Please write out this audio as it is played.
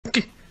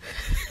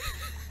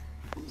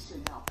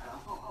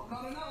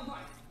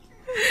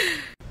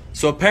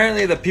So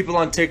apparently the people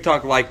on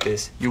TikTok like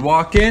this. You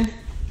walk in,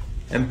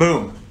 and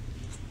boom,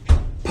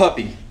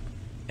 puppy.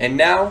 And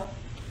now,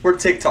 we're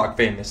TikTok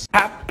famous.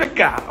 Happy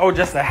guy. Oh,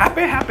 just a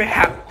happy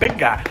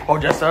guy. Oh,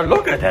 just a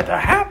look at that, a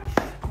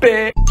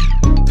happy.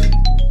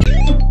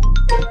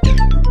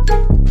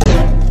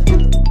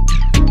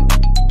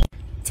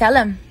 Tell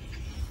him.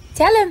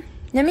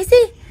 Let me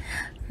see.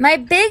 My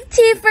big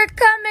teeth are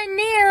coming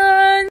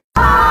in.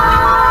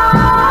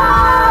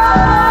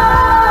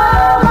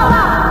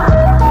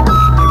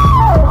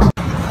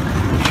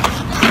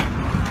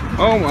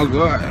 Oh my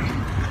god.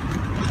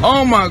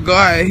 Oh my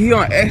god, he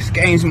on X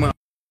Games, man.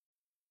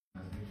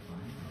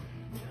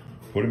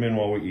 Put him in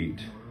while we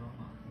eat.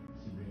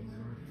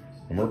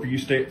 Murphy, you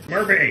stay.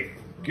 Murphy,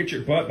 get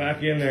your butt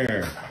back in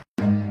there.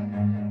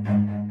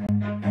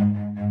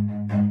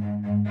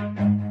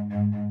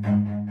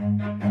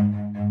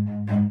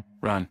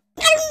 Run.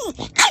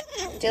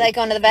 Do you like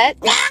going to the vet?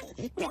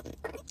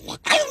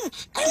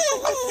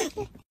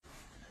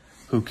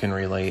 Who can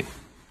relate?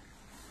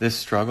 This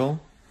struggle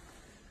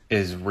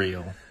is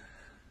real.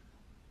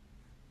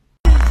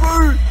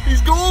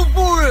 He's going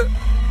for it!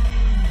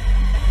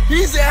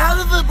 He's out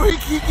of it, but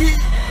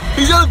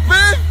he's on a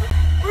fifth!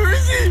 Where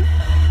is he?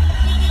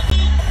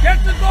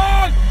 Get the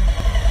dog!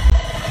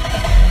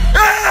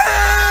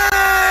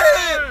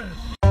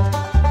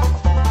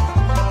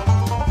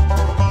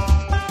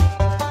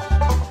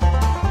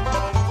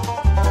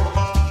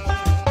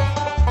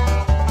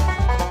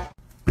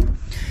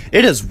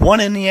 It is 1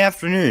 in the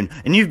afternoon,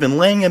 and you've been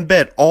laying in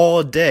bed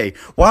all day.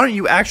 Why don't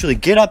you actually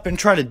get up and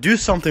try to do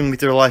something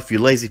with your life, you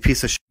lazy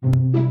piece of shit?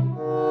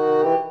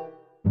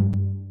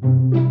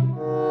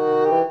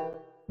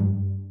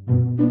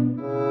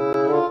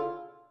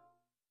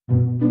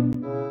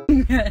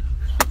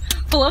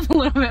 Pull up a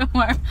little bit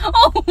more.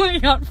 Oh my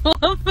god, pull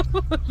up a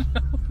little bit more.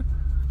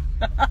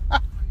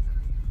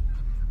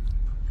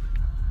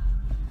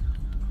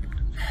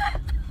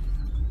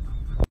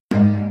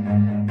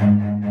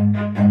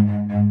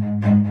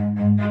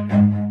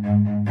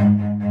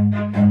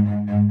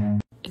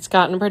 It's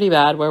gotten pretty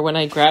bad where when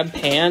I grab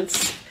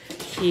pants,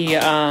 he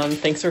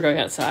thinks we're going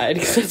outside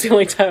because that's the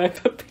only time I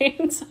put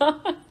pants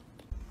on.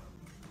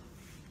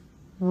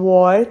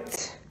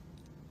 What?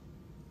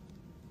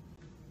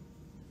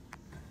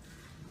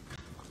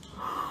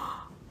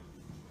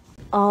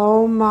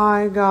 Oh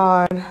my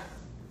god.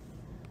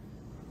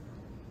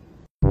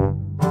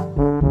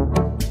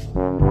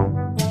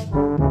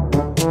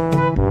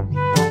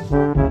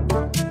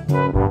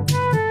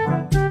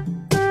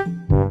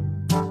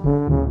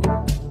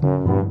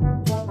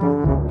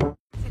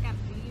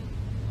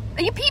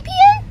 Are you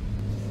pee-peeing?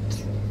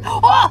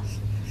 Oh!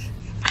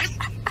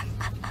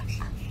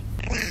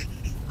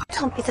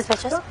 Don't be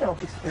suspicious. Don't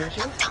be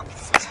suspicious.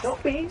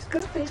 Don't be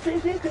suspicious.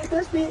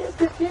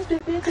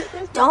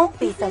 Don't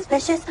be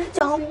suspicious.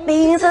 Don't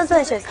be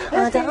suspicious.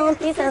 Don't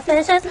be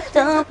suspicious.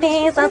 Don't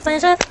be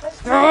suspicious.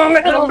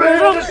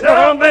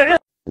 Don't be.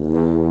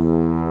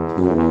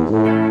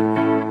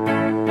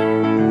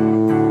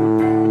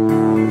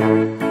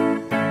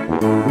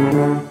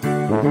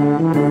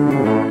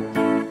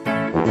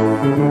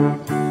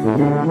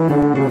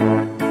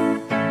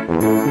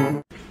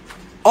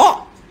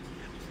 Oh!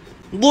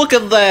 Look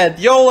at that!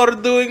 Y'all are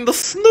doing the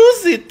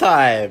snoozy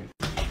time!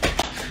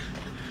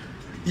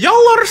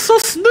 Y'all are so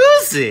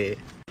snoozy!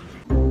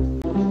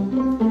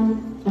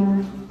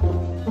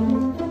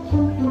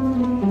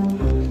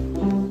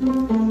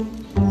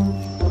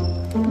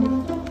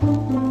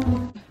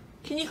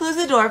 Can you close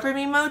the door for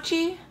me,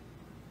 Mochi?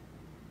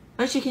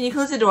 Mochi, can you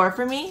close the door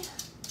for me?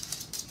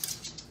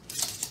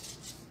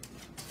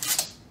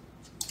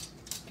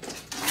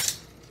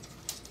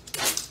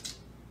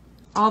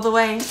 All the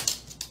way.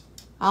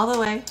 All the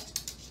way.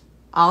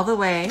 All the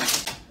way.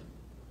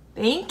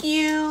 Thank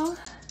you.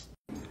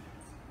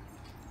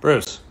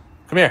 Bruce,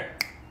 come here.